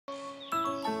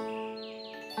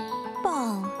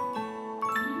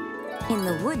In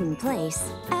the wooden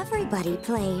place, everybody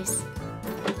plays.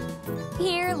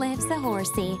 Here lives a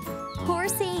horsey,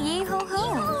 Horsey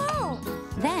Yee-Ho-Ho.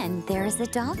 Then there's a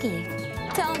doggy,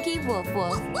 Doggy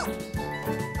Woof-Woof.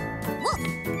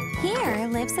 Here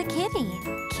lives a kitty,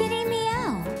 Kitty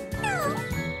Meow.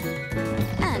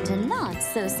 And a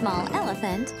not-so-small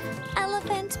elephant,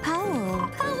 Elephant Pawoo.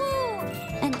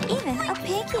 And even a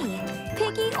piggy,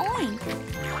 Piggy Oink.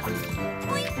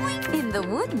 In the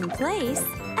wooden place,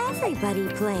 everybody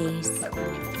plays.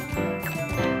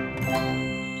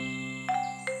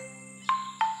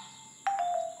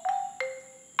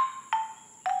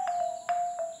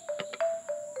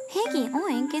 Piggy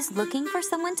Oink is looking for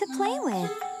someone to play with.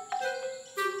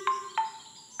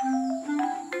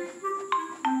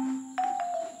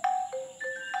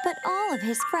 But all of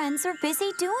his friends are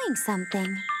busy doing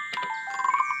something.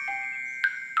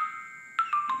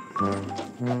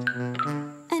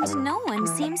 And no one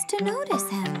seems to notice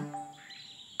him.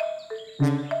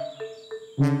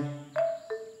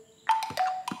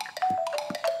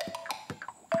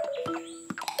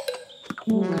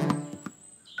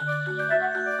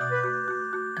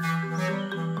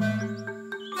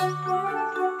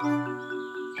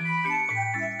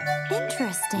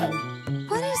 Interesting.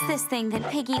 What is this thing that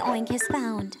Piggy Oink has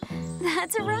found?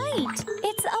 That's right,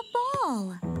 it's a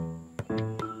ball.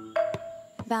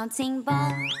 Bouncing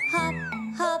ball, hop,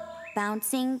 hop,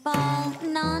 bouncing ball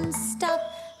non-stop.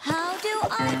 How do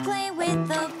I play with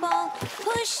the ball?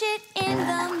 Push it in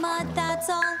the mud, that's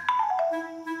all.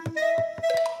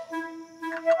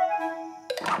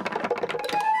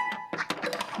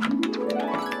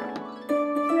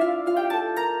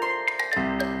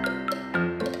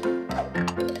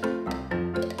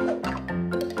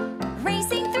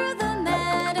 Racing through the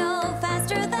meadow,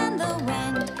 faster than the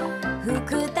wind. Who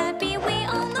could that be? We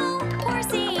all know.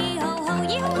 Horsey Yee-Ho-Ho,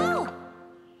 Yee-Ho-Ho!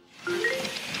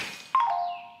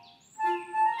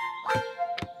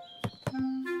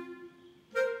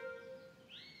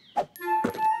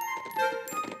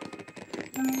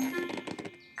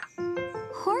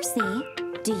 Horsey,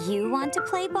 do you want to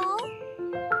play ball?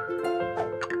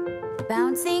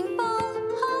 Bouncing ball,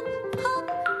 hop, hop,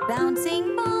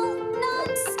 bouncing ball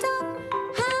non-stop.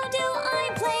 How do I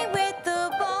play with the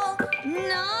ball?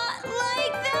 Not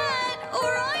like that,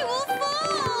 or I will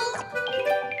fall.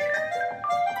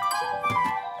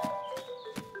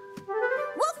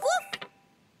 Woof, woof!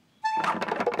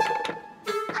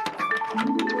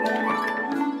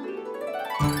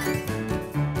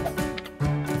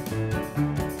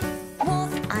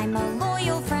 Wolf, I'm a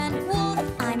loyal friend. Wolf,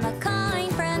 I'm a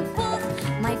kind friend. Wolf,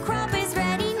 my crop is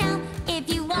ready now. If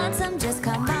you want some, just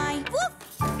come by. Woof!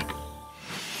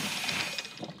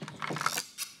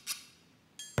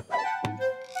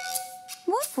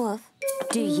 Woof, woof.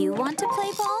 Do you want to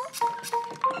play ball?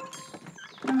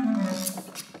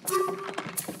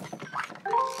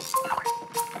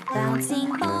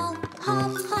 Bouncing ball,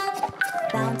 hop, hop,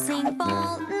 bouncing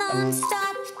ball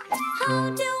non-stop. How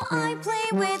do I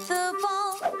play with the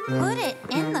ball? Put it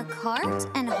in the cart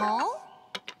and haul?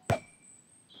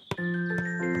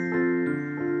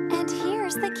 And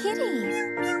here's the kitty.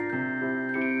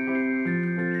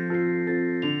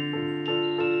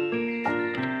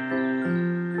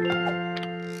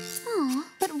 Oh,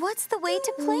 but what's the way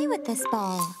to play with this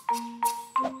ball?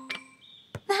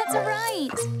 That's right,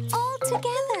 all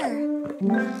together.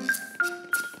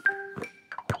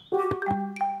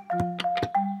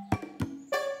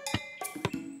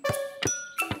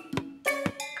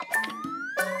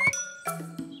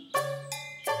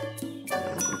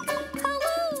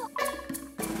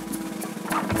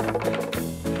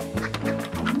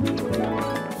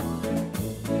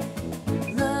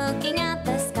 Looking at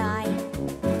the sky,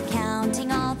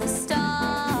 counting all the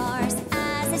stars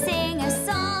as I sing a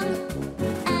song,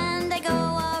 and I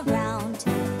go around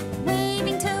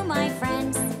waving to my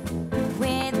friends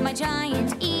with my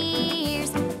giant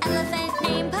ears. Elephant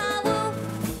named Pawoo.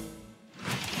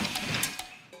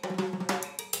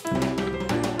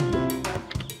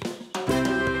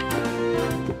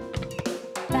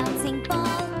 Bouncing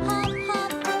ball, hop,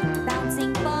 hop,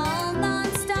 bouncing ball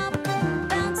non-stop.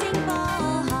 Bouncing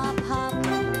ball, hop, hop,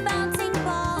 bouncing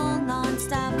ball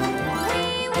non-stop.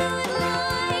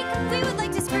 We would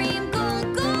like to scream goal,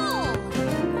 goal.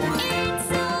 It's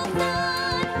so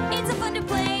fun to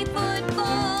play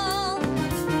football.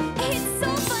 It's so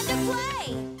fun to play.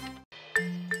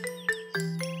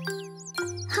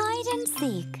 Hide and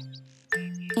seek.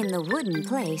 In the wooden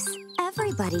place,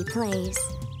 everybody plays.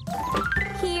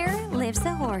 Here lives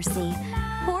a horsey,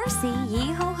 Horsey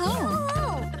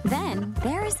Yee-Ho-Ho. Then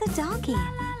there is a doggy,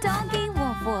 Doggy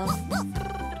Woof-Woof.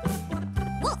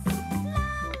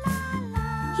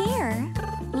 Here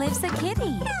lives a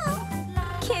kitty.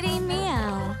 Kitty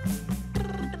Meow.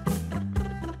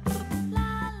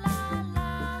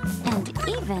 And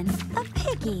even a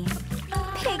piggy.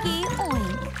 Piggy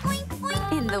Oink.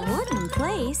 In the wooden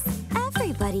place,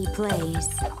 everybody plays.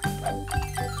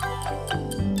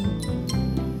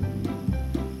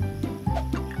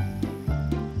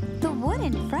 The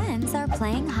wooden friends are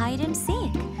playing hide and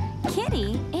seek.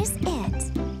 Kitty is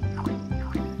it.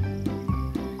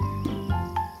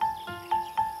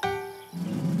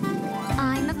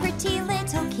 I'm a pretty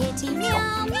little kitty,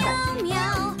 meow, meow,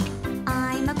 meow.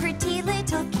 I'm a pretty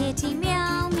little kitty,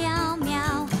 meow, meow,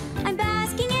 meow. I'm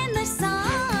basking in the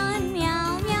sun,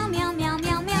 meow, meow, meow, meow,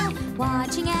 meow, meow.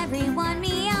 Watching everyone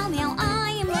meow, meow.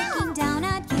 I am looking down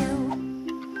at you.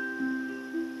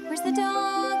 Where's the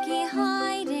doggy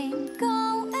hiding?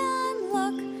 Go and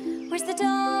look. Where's the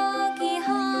doggy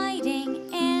hiding?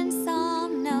 In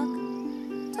some nook.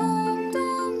 Dum,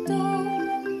 dum,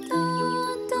 dum. Da,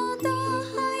 da, da.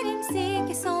 Hide and seek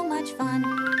is so much fun.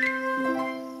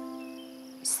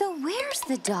 So where's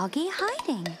the doggy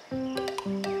hiding?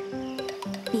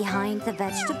 Behind the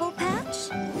vegetable patch?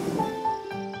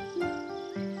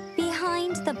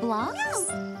 Behind the blocks?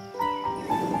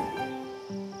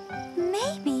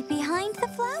 Maybe behind the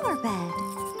flower bed.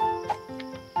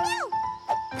 Meow!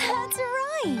 That's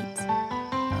right!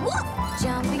 Woof!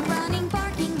 Jumping, running,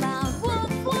 barking loud.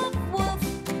 Woof, woof, woof.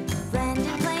 Friend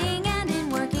in playing and in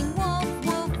working. Woof,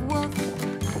 woof, woof.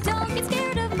 Don't get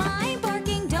scared of my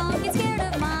barking. Don't get scared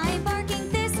of my barking.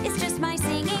 This is just my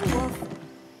singing. Woof.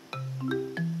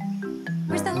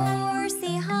 Where's the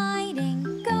horsey hiding?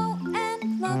 Go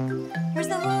and look. Where's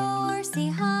the horsey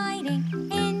hiding?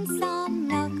 In some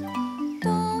nook.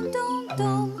 Dum, dum,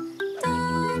 dum.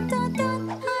 Dun, dun, dun.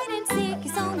 Hide and seek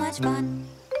is so much fun.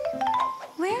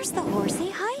 Where's the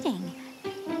horsey hiding?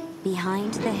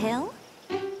 Behind the hill?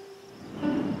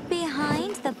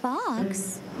 Behind the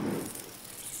box?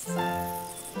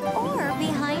 Or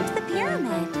behind the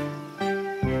pyramid?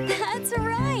 That's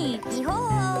right!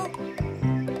 Yee-ho-ho!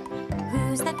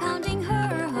 Who's that pounding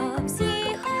her hooves?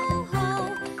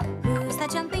 Yee-ho-ho! Who's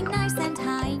that jumping nice and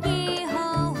high?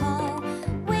 Yee-ho-ho!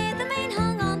 With the mane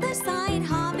hung on the side,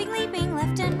 hopping, leaping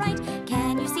left and right.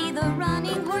 Can you see the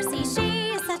running horsey?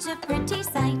 She is such a pretty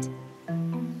sight.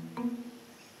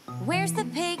 Where's the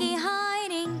piggy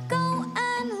hiding? Go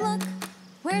and look.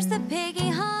 Where's the piggy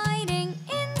hiding?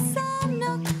 In some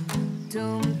nook.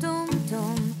 Dum, dum,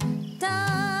 dum.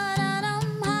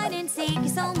 Da-da-dum. Hide and seek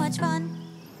is so much fun.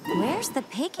 Where's the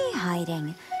piggy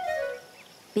hiding?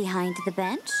 Behind the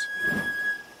bench?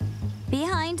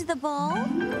 Behind the ball?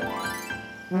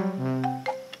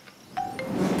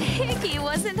 Piggy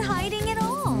wasn't hiding at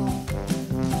all.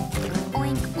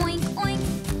 Oink, oink, oink.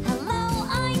 Hello,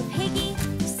 I'm Piggy.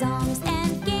 Songs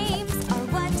and games are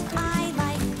what I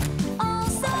like.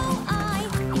 Also, I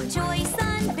enjoy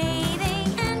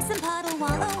sunbathing and some puddle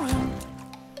wallowing.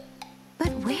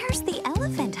 But where's the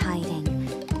elephant hiding?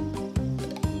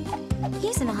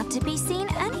 He's not to be seen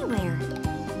anywhere.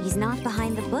 He's not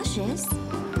behind the bushes.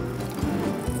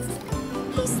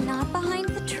 He's not behind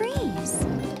the trees.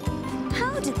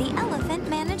 How did the elephant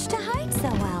manage to hide so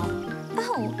well?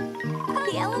 Oh,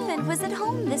 the elephant was at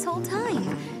home this whole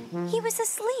time. He was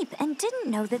asleep and didn't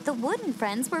know that the wooden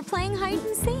friends were playing hide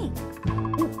and seek.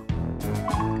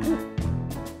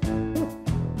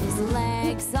 His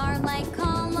legs are like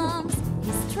columns.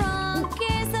 His trunk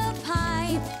is a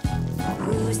pipe.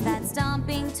 Who's that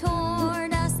stomping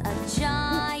toward us? A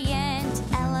giant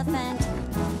elephant.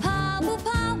 Pawoo,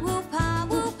 pawoo,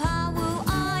 pawoo, pawoo.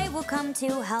 I will come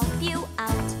to help you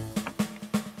out.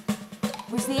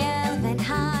 Where's the elephant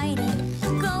hiding?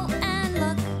 Go and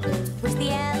look. Where's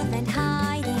the elephant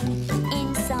hiding?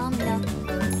 In some nook.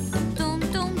 Dum,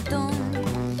 dum, dum.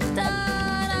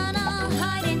 Da-da-da.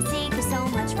 Hide and seek is so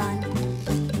much fun.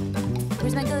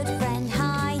 Where's my good friend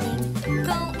hiding?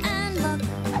 Go and look.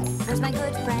 Where's my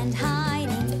good friend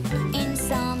hiding? In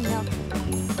some nook.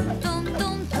 Dum,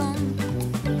 dum, dum.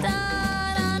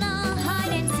 Da-da-da.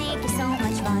 Hide and seek is so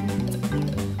much fun.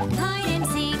 Hide and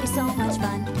seek is so much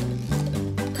fun.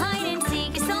 Hide and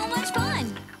seek is so much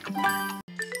fun.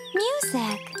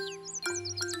 Music.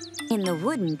 In the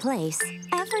wooden place,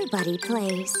 everybody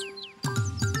plays.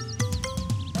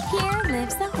 Here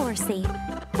lives a horsey.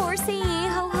 Horsey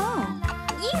Yee-Ho-Ho.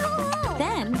 Yee-ho-ho!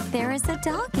 Then there is a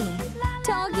doggy.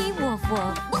 Doggy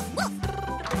Woof-Woof. Woof-woof!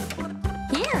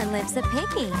 Here lives a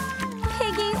piggy.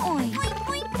 Piggy Oink. Oink,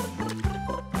 oink.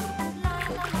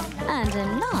 And a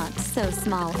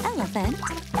not-so-small elephant.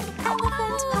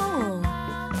 Elephant Pawoo.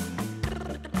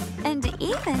 And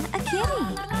even a kitty.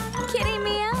 Kitty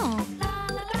Meow.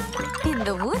 In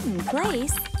the wooden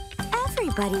place,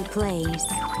 everybody plays.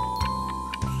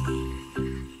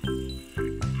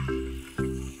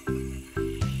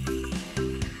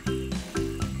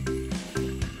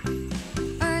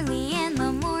 Early in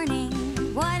the morning,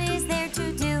 what is there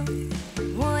to do?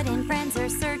 Wood and friends are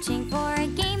searching for a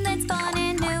game that's fun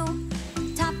and new.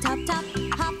 Top, top, top,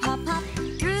 hop, hop, hop,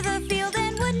 through the field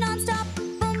and wood non-stop.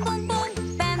 Boom, boom,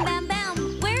 boom, bam, bam, bam.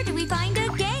 Where do we find a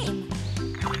game?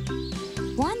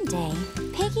 One day,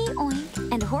 Piggy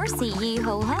Oink and Horsey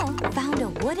Yee-Ho-Ho found a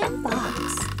wooden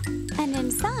box. And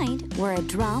inside were a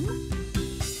drum,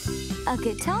 a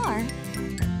guitar,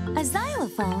 a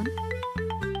xylophone,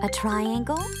 a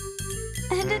triangle,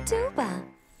 and a tuba.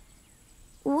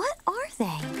 What are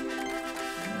they?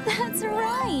 That's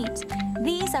right!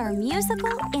 These are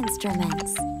musical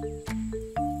instruments.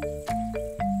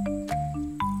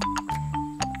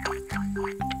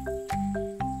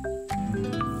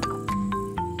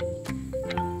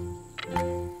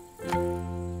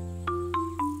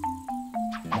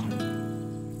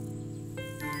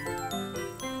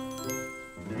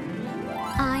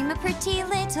 I'm a pretty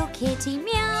little kitty,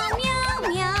 meow, meow,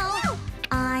 meow.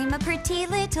 I'm a pretty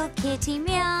little kitty,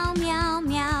 meow, meow,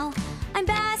 meow. I'm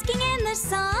basking in the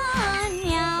sun,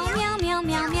 meow, meow, meow,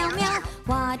 meow, meow, meow.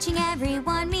 Watching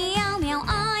everyone meow, meow.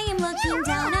 I am looking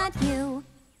down at you.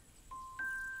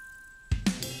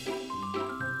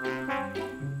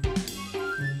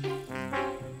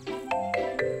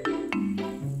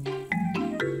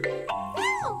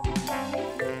 Oh,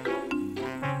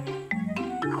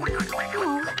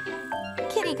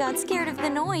 Kitty got scared of the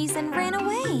noise and ran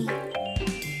away.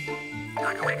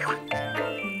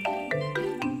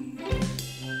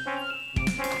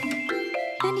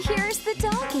 And here's the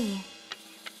doggy.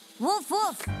 Woof,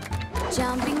 woof.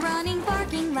 Jumping, running,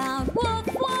 barking loud. Woof,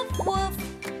 woof, woof.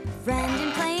 Friend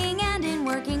in playing and in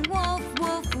working. Woof,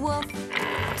 woof, woof.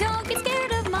 Don't get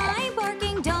scared of my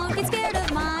barking. Don't get scared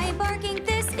of my barking.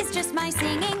 This is just my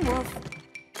singing. Woof.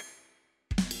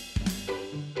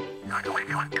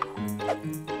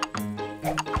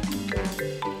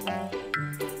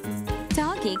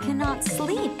 Doggy cannot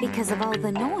sleep because of all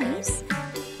the noise.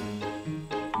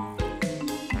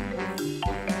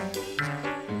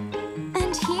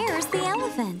 And here's the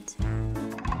elephant.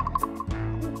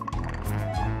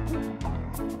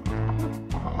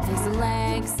 His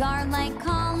legs are like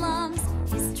columns.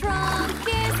 His trunk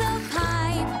is a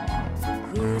pipe.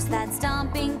 Who's that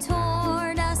stomping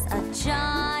toward us? A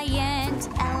giant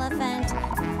elephant.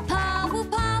 Pawoo,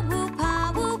 pawoo,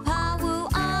 pawoo, pawoo.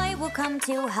 I will come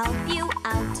to help you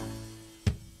out.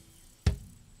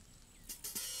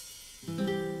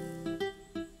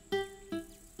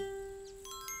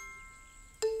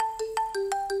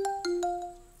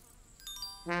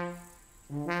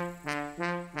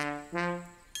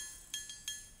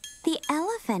 The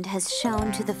elephant has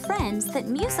shown to the friends that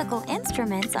musical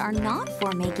instruments are not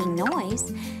for making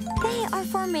noise. They are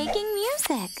for making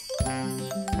music.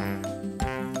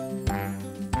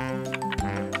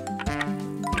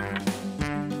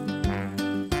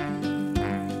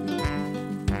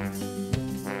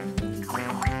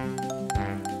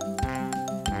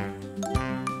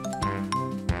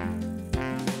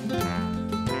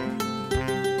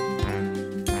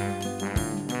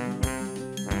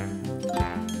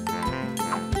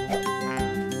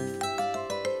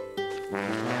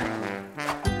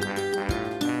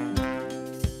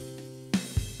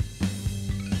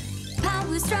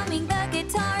 Strumming the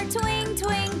guitar, twing,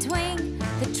 twing, twing.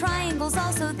 The triangle's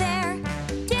also there.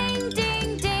 Ding,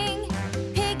 ding, ding.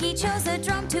 Piggy chose a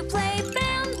drum to play.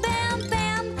 Bam, bam,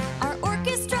 bam. Our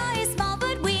orchestra is small,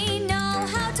 but we know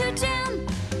how to jam.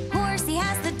 Horsey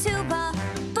has the tuba.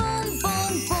 Boom,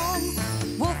 boom, boom.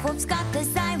 Woof, woof's got the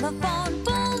xylophone.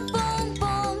 Boom, boom,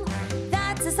 boom.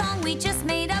 That's a song we just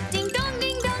made up. Ding, dong,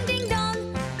 ding, dong, ding,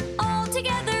 dong. All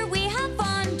together we have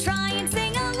fun. Try and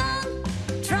sing along.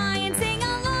 Try and sing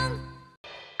along.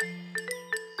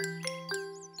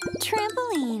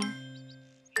 Trampoline.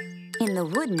 In the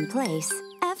wooden place,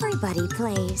 everybody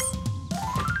plays.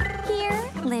 Here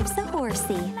lives a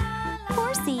horsey.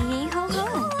 Horsey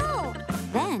Yee-Ho-Ho.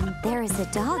 Then there is a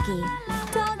doggy.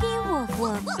 Doggy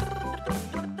Woof-Woof.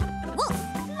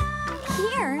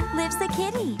 Here lives a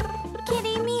kitty.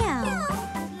 Kitty Meow.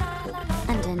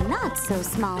 And a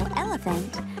not-so-small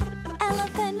elephant.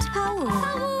 Elephant Pawoo.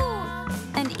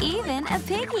 And even a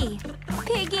piggy.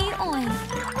 Piggy Oink.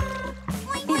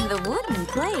 In the wooden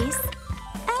place,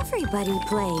 everybody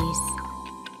plays.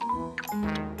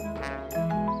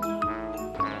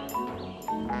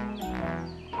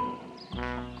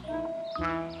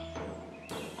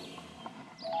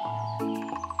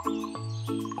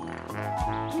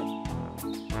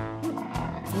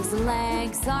 His His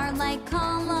legs are like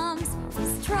columns,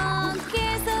 his trunk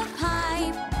is a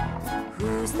pipe.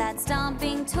 Who's that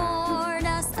stomping toward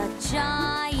us? A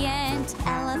giant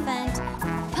elephant.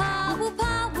 Pawoo,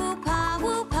 pawoo,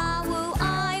 pawoo, pawoo,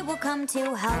 I will come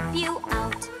to help you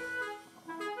out.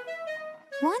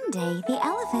 One day, the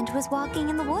elephant was walking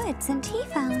in the woods and he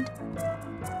found...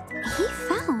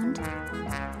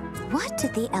 What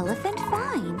did the elephant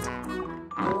find?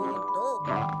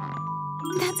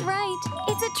 That's right,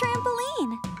 it's a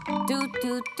trampoline. Do,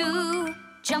 do, do,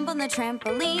 jump on the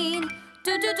trampoline.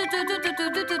 Do, do, do, do, do, do,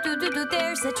 do, do, do, do, do,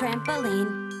 there's a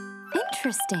trampoline.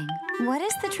 Interesting. What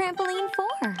is the trampoline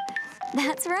for?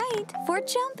 That's right, for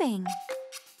jumping.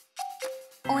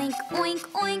 Oink, oink,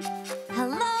 oink.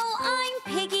 Hello, I'm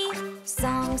Piggy.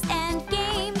 Songs and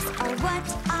games are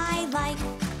what I like.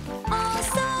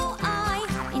 Also, I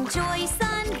enjoy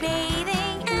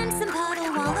sunbathing and some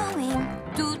puddle wallowing.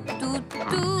 Do, do,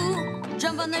 do,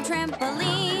 jump on the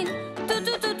trampoline. Do,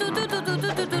 do, do, do, do, do, do,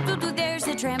 do, do, do, do, there's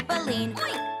a trampoline.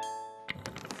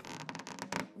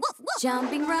 Woof, woof.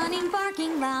 Jumping, running,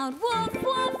 barking loud. Woof,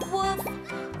 woof, woof.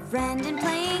 Friend in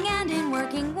playing and in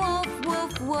working. Woof,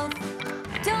 woof, woof.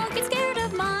 Don't get scared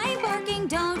of my barking.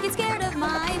 Don't get scared of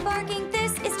my barking.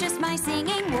 This is just my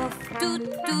singing. Woof,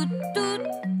 doot, doot, doot.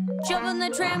 Jump on the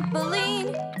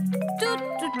trampoline. Doot,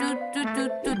 doot, doot, doot,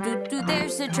 doot, doot, doot, doot.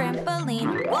 There's a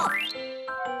trampoline. Woof!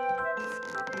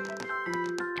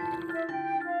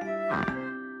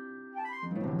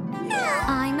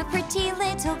 I'm a pretty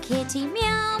little kitty,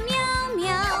 meow, meow,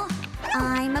 meow.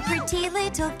 I'm a pretty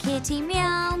little kitty,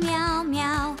 meow, meow,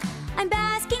 meow. I'm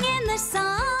basking in the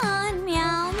sun,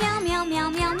 meow, meow, meow, meow,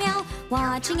 meow, meow.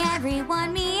 Watching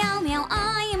everyone meow, meow.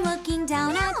 I am looking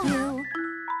down at you.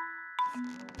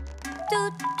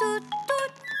 Doot, doot,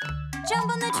 doot.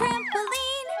 Jump on the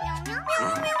trampoline. Meow, meow,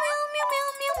 meow, meow, meow, meow,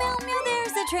 meow, meow, meow.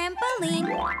 There's a trampoline.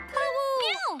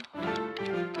 Pawoo!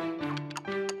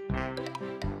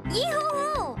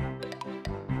 Yee-Ho-Ho!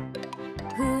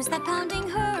 Who's that pounding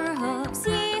her hooves?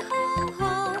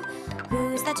 Yee-Ho-Ho!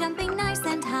 Who's that jumping nice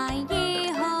and high?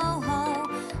 Yee-Ho-Ho!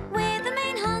 With the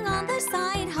mane hung on the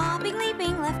side, hopping,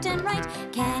 leaping left and right.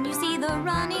 Can you see the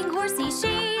running horsey?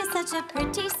 She is such a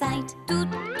pretty sight.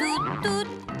 Doot, doot, doot.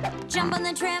 Jump on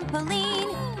the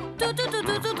trampoline. Doot, doot, doot,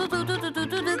 doot, doot, doot, doot, doot, doot,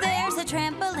 doot. There's a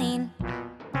trampoline.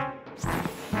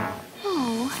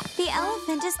 Oh, the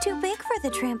elephant is too big for the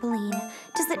trampoline.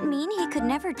 Does it mean he could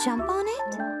never jump on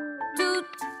it? Doot,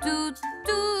 doot,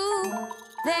 doot.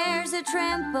 There's a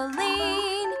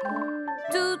trampoline.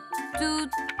 Doot,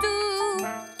 doot, doot.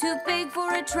 Too big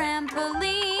for a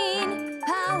trampoline.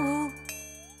 Pawoo.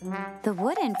 The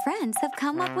wooden friends have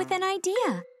come up with an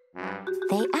idea.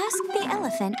 They ask the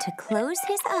elephant to close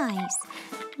his eyes.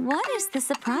 What is the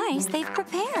surprise they've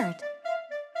prepared?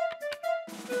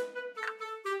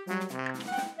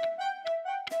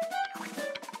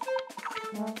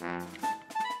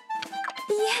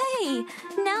 Yay!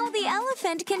 Now the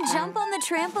elephant can jump on the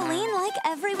trampoline like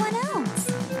everyone else.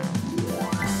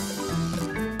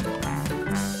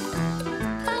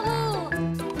 Pawoo!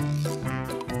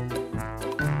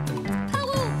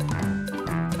 Pawoo!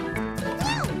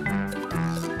 Meow!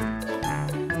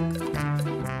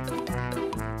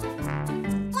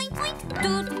 Oink, oink!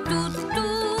 Doot, doot,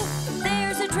 doot!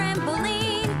 There's a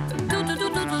trampoline! Doot, doot,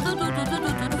 doot, doot, doot, doot, doot,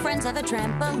 doot, doot, friends of a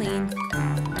trampoline.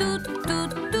 Doot,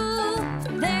 doot, doot!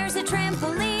 There's a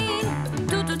trampoline!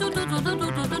 Doot, doot, doot, doot, doot,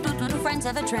 doot, doot, doot, doot, friends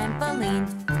of a trampoline.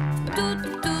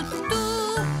 Doot, doot,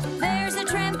 doot! There's a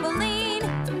trampoline!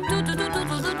 Doot, doot, doot, doot,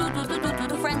 doot, doot, doot, doot,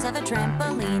 doot, friends of a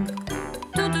trampoline.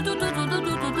 Doot, doot, doot, doot, doot, doot,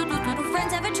 doot, doot, doot,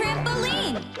 friends of a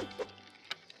trampoline.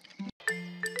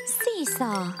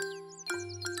 Seesaw.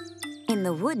 In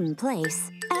the wooden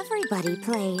place, everybody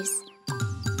plays.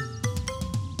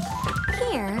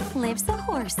 Here lives a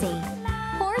horsey.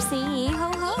 Horsey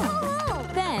Yee-Ho-Ho.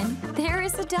 Then there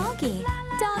is a doggy.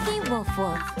 Doggy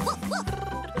Woof-Woof.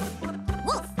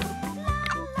 Woof.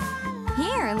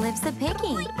 Here lives a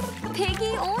piggy.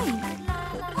 Piggy Oink.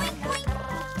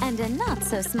 And a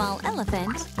not-so-small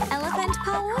elephant. Elephant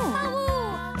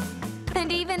Pawoo.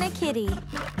 And even a kitty.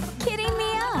 Kitty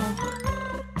Meow.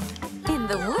 In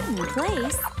the wooden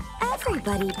place,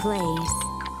 everybody plays.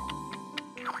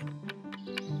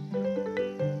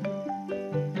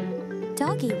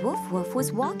 Doggy Woof-Woof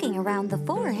was walking around the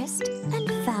forest and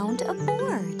found a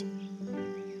board.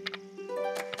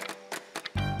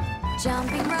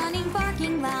 Jumping, running,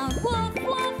 barking loud. Woof,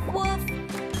 woof, woof.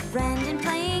 Friend in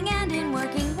playing and in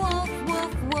working. Woof,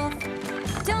 woof, woof.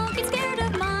 Don't get scared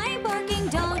of my barking.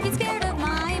 Don't get scared of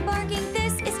my barking.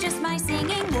 This is just my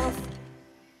singing. Woof.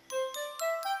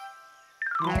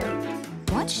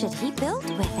 What should he build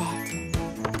with it?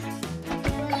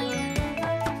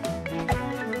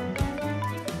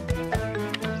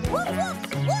 Woof, woof,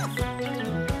 woof!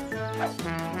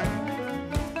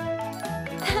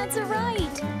 That's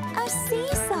right, a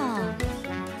seesaw.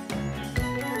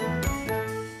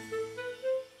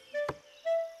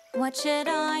 What should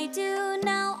I do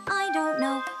now? I don't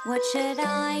know. What should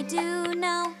I do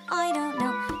now? I don't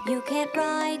know. You can't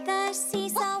ride the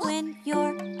seesaw when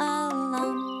you're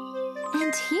alone.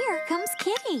 And here comes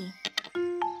Kitty.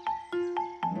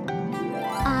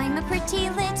 I'm a pretty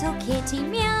little kitty,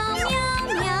 meow, meow,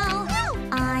 meow.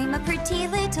 I'm a pretty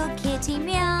little kitty,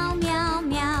 meow, meow,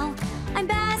 meow. I'm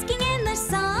basking in the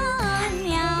sun,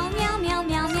 meow, meow, meow,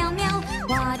 meow, meow, meow.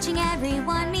 Watching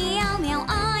everyone meow, meow.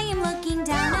 I am looking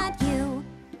down at you.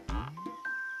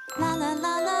 La la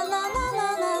la la la la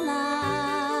la la la.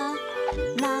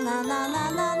 La la la la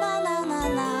la la la la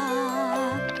la.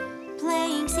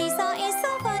 Playing seesaw is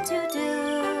so fun to do.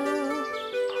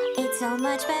 It's so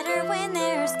much better when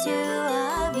there's two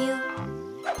of you.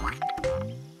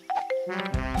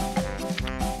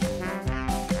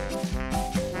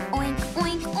 Oink,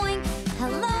 oink, oink.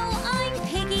 Hello, I'm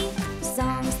Piggy.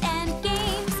 Songs and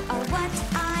games are what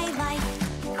I like.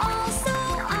 Also,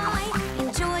 I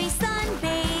enjoy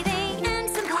sunbathing and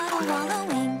some puddle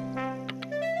wallowing.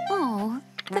 Oh,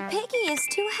 the piggy is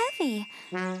too heavy.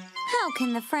 How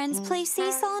can the friends play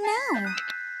seesaw now?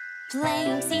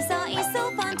 Playing seesaw is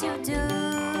so fun to do.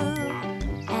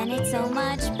 And it's so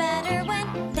much better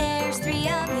when there's three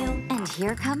of you. And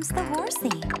here comes the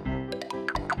horsey.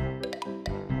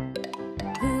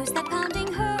 Who's that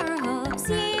pounding her hooves?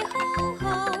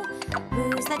 Yee-ho-ho.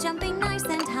 Who's that jumping nice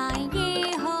and high?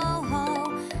 Yee-ho-ho.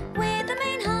 With the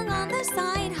mane hung on the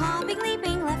side, hopping,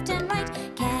 leaping left and right.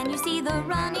 Can you see the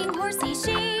running horsey?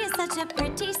 She is such a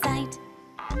pretty sight.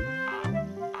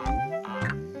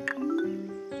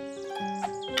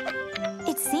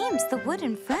 It seems the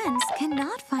wooden friends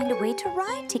cannot find a way to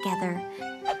ride together.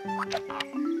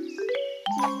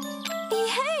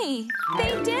 Hey,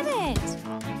 they did it!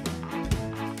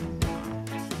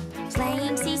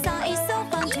 Playing seesaw is so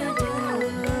fun to do.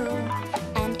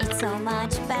 And it's so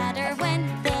much better when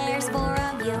there's four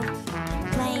of you.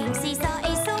 Playing seesaw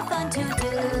is so fun to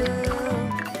do.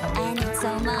 And it's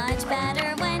so much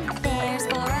better when there's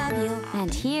four of you.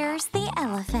 And here's the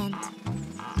elephant.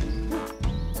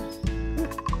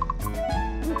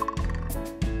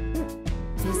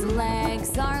 His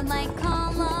legs are like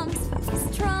columns,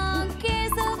 his trunk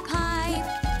is a pipe.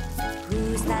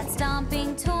 Who's that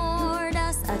stomping toward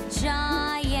us? A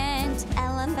giant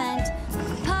elephant.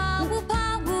 Pawoo,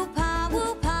 pawoo,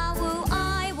 pawoo, pawoo,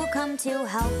 I will come to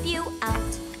help you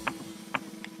out.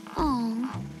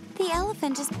 Oh, the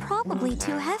elephant is probably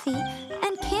too heavy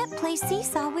and can't play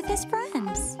seesaw with his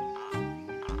friends.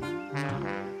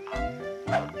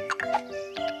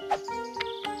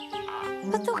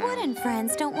 But the wooden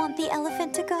friends don't want the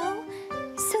elephant to go,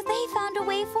 so they found a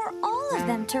way for all of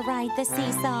them to ride the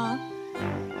seesaw.